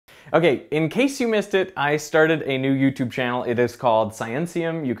Okay, in case you missed it, I started a new YouTube channel. It is called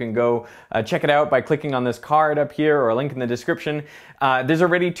Scientium. You can go check it out by clicking on this card up here or a link in the description. There's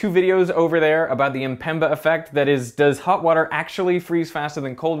already 2 videos over there about the Mpemba effect, that is, does hot water actually freeze faster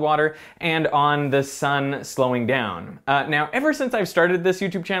than cold water, and on the sun slowing down. Now, ever since I've started this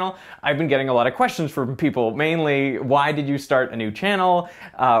YouTube channel, I've been getting a lot of questions from people, mainly, why did you start a new channel?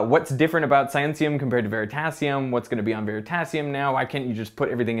 What's different about Scientium compared to Veritasium? What's going to be on Veritasium now? Why can't you just put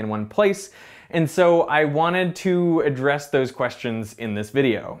everything in one place? And so I wanted to address those questions in this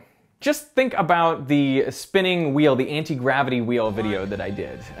video. Just think about the spinning wheel, the anti-gravity wheel video that I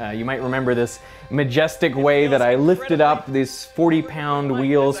did. You might remember this majestic way that I lifted up this 40-pound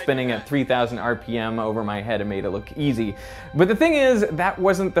wheel spinning at 3,000 RPM over my head and made it look easy. But the thing is, that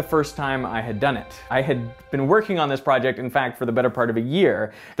wasn't the first time I had done it. I had been working on this project, in fact, for the better part of a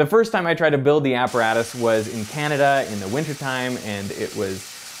year. The first time I tried to build the apparatus was in Canada in the wintertime, and it was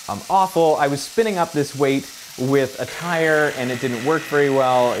awful. I was spinning up this weight with a tire and it didn't work very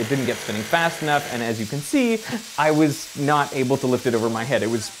well. It didn't get spinning fast enough, and as you can see, I was not able to lift it over my head. It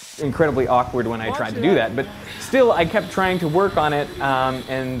was incredibly awkward when I tried to do that, but still I kept trying to work on it,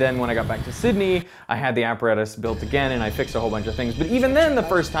 and then when I got back to Sydney, I had the apparatus built again and I fixed a whole bunch of things, but even then the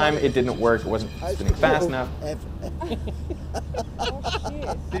first time it didn't work. It wasn't spinning fast enough.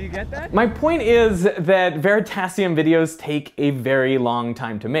 Did you get that? My point is that Veritasium videos take a very long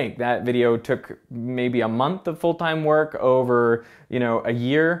time to make. That video took maybe a month of full-time work over, a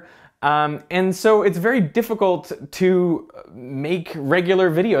year. And so it's very difficult to make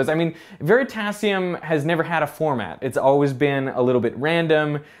regular videos. I mean, Veritasium has never had a format. It's always been a little bit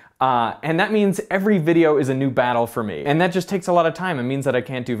random. And that means every video is a new battle for me. And that just takes a lot of time. It means that I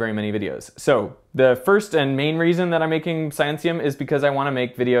can't do very many videos. So the first and main reason that I'm making Scientium is because I want to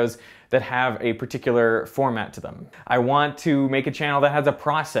make videos that have a particular format to them. I want to make a channel that has a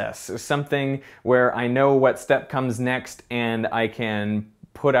process, something where I know what step comes next and I can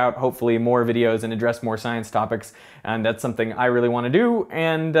put out hopefully more videos and address more science topics, and that's something I really want to do,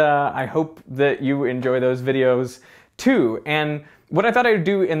 and I hope that you enjoy those videos too. And what I thought I would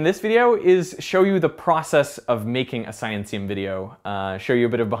do in this video is show you the process of making a Scientium video, show you a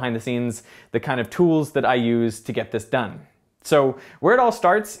bit of behind the scenes, the kind of tools that I use to get this done. So where it all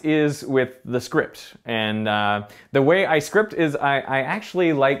starts is with the script, and the way I script is I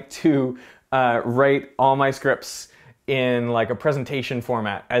actually like to write all my scripts in like a presentation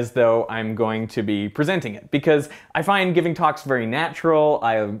format, as though I'm going to be presenting it, because I find giving talks very natural.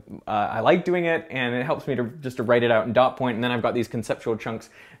 I like doing it, and it helps me to just write it out in dot point, and then I've got these conceptual chunks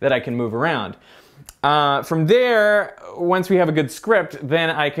that I can move around. From there, once we have a good script, then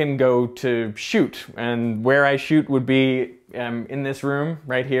I can go to shoot, and where I shoot would be in this room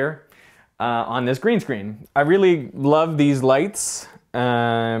right here on this green screen. I really love these lights.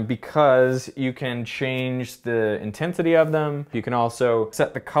 Because you can change the intensity of them. You can also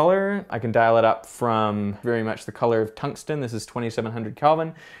set the color. I can dial it up from very much the color of tungsten, this is 2700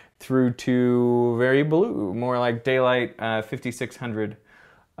 Kelvin, through to very blue, more like daylight, 5600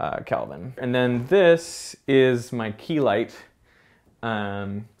 Kelvin. And then this is my key light.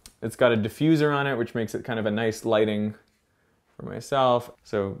 It's got a diffuser on it, which makes it kind of a nice lighting for myself.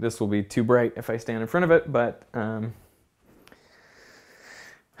 So this will be too bright if I stand in front of it, but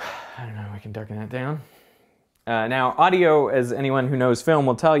I don't know, we can darken that down. Now, audio, as anyone who knows film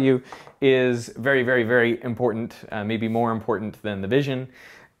will tell you, is very, very, very important, maybe more important than the vision.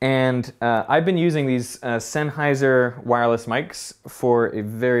 And I've been using these Sennheiser wireless mics for a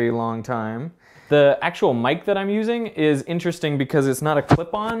very long time. The actual mic that I'm using is interesting because it's not a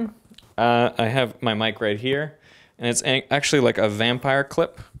clip-on. I have my mic right here, and it's actually like a vampire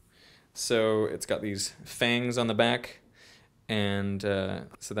clip. So it's got these fangs on the back. And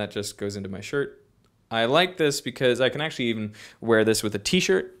so that just goes into my shirt. I like this because I can actually even wear this with a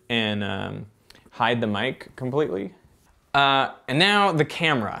t-shirt and hide the mic completely. And now the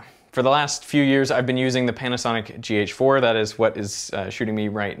camera. For the last few years, I've been using the Panasonic GH4. That is what is shooting me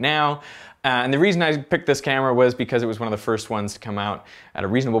right now. And the reason I picked this camera was because it was one of the first ones to come out at a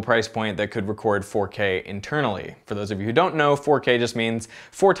reasonable price point that could record 4K internally. For those of you who don't know, 4K just means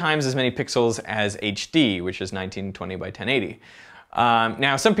 4 times as many pixels as HD, which is 1920 by 1080.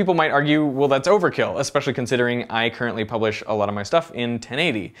 Now, some people might argue, well, that's overkill, especially considering I currently publish a lot of my stuff in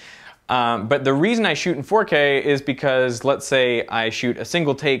 1080. But the reason I shoot in 4K is because, let's say I shoot a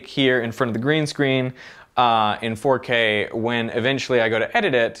single take here in front of the green screen in 4K, when eventually I go to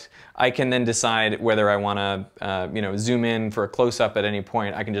edit it, I can then decide whether I want to zoom in for a close-up at any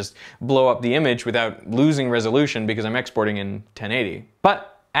point. I can just blow up the image without losing resolution because I'm exporting in 1080.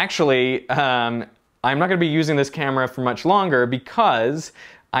 But actually, I'm not going to be using this camera for much longer because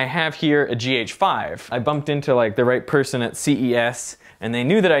I have here a GH5. I bumped into like the right person at CES, and they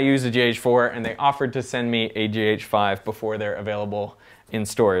knew that I used a GH4, and they offered to send me a GH5 before they're available in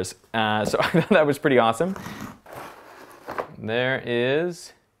stores. So I thought that was pretty awesome. There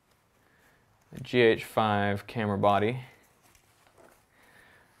is the GH5 camera body.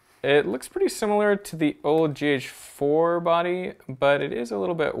 It looks pretty similar to the old GH4 body, but it is a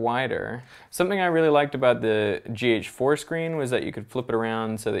little bit wider. Something I really liked about the GH4 screen was that you could flip it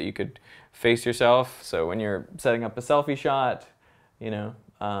around so that you could face yourself. So when you're setting up a selfie shot, you know,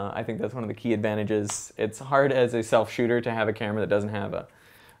 I think that's one of the key advantages. It's hard as a self-shooter to have a camera that doesn't have a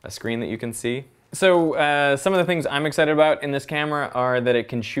screen that you can see. So some of the things I'm excited about in this camera are that it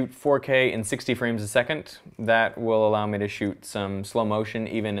can shoot 4K in 60 frames a second. That will allow me to shoot some slow motion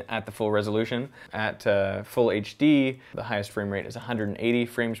even at the full resolution. At full HD, the highest frame rate is 180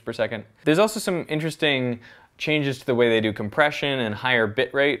 frames per second. There's also some interesting changes to the way they do compression and higher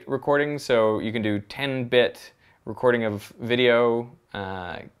bitrate recording. So you can do 10-bit recording of video,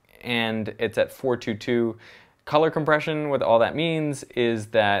 and it's at 422. Color compression, what all that means is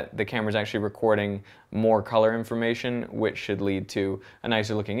that the camera is actually recording more color information, which should lead to a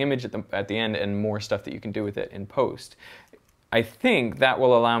nicer looking image at the end and more stuff that you can do with it in post. I think that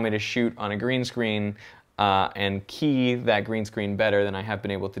will allow me to shoot on a green screen and key that green screen better than I have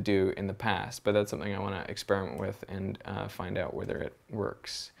been able to do in the past, but that's something I want to experiment with and find out whether it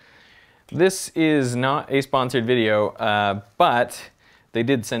works. This is not a sponsored video, but they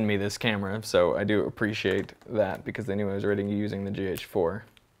did send me this camera, so I do appreciate that because they knew I was already using the GH4.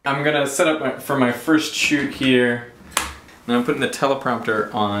 I'm gonna set up for my first shoot here, and I'm putting the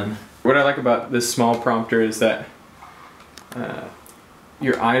teleprompter on. What I like about this small prompter is that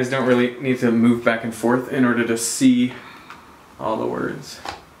your eyes don't really need to move back and forth in order to see all the words.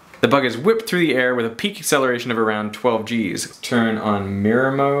 The bug is whipped through the air with a peak acceleration of around 12 Gs. Turn on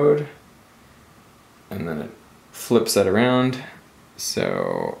mirror mode, and then it flips that around.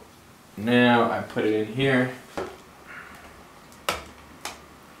 So now I put it in here.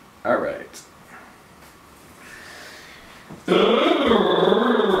 All right.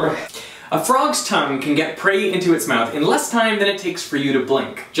 A frog's tongue can get prey into its mouth in less time than it takes for you to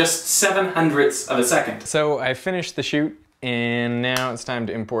blink, just 7/100ths of a second. So I finished the shoot, and now it's time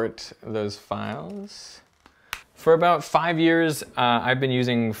to import those files. For about 5 years, I've been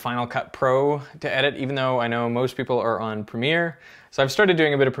using Final Cut Pro to edit, even though I know most people are on Premiere. So I've started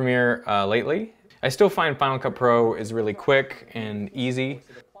doing a bit of Premiere lately. I still find Final Cut Pro is really quick and easy.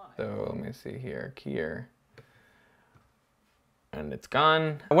 So let me see here, and it's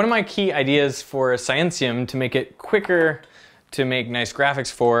gone. One of my key ideas for Scientium to make it quicker to make nice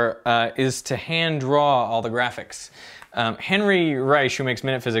graphics for is to hand draw all the graphics. Henry Reich, who makes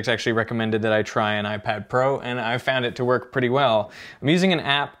Minute Physics, actually recommended that I try an iPad Pro, and I found it to work pretty well. I'm using an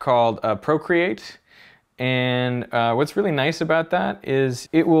app called Procreate, and what's really nice about that is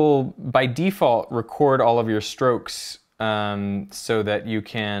it will, by default, record all of your strokes so that you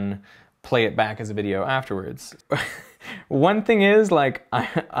can play it back as a video afterwards. One thing is, like,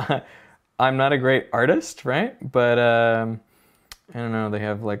 I'm not a great artist, right? But, I don't know, they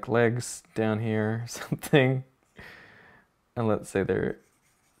have, like, legs down here or something. And let's say they're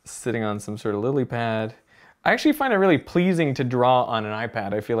sitting on some sort of lily pad. I actually find it really pleasing to draw on an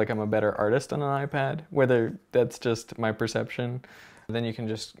iPad. I feel like I'm a better artist on an iPad, whether that's just my perception. Then you can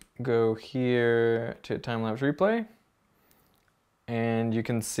just go here to time-lapse replay, and you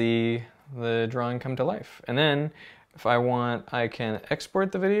can see the drawing come to life. And then if I want, I can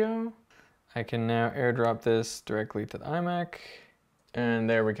export the video. I can now airdrop this directly to the iMac, and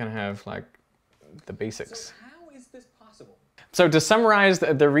there we can have like the basics. So to summarize,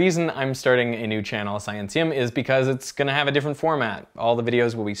 the reason I'm starting a new channel, Scientium, is because it's gonna have a different format. All the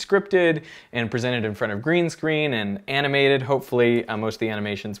videos will be scripted and presented in front of green screen and animated. Hopefully, most of the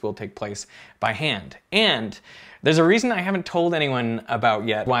animations will take place by hand. And there's a reason I haven't told anyone about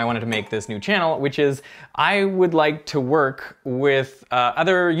yet why I wanted to make this new channel, which is I would like to work with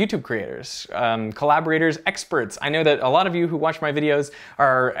other YouTube creators, collaborators, experts. I know that a lot of you who watch my videos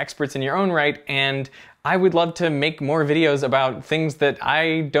are experts in your own right, and I would love to make more videos about things that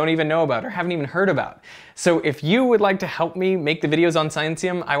I don't even know about or haven't even heard about. So if you would like to help me make the videos on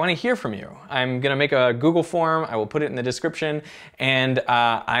Scientium, I want to hear from you. I'm going to make a Google form, I will put it in the description, and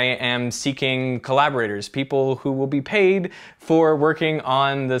I am seeking collaborators, people who will be paid for working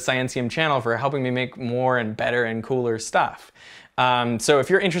on the Scientium channel, for helping me make more and better and cooler stuff. So if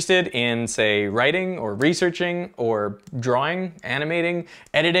you're interested in, say, writing or researching or drawing, animating,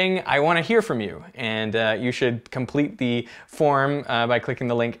 editing, I want to hear from you. And you should complete the form by clicking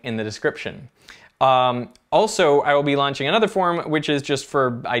the link in the description. Also, I will be launching another forum, which is just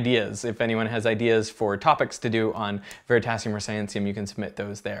for ideas. If anyone has ideas for topics to do on Veritasium or Scientium, you can submit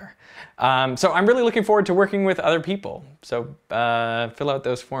those there. So I'm really looking forward to working with other people. So fill out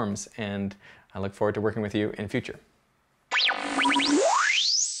those forms, and I look forward to working with you in the future.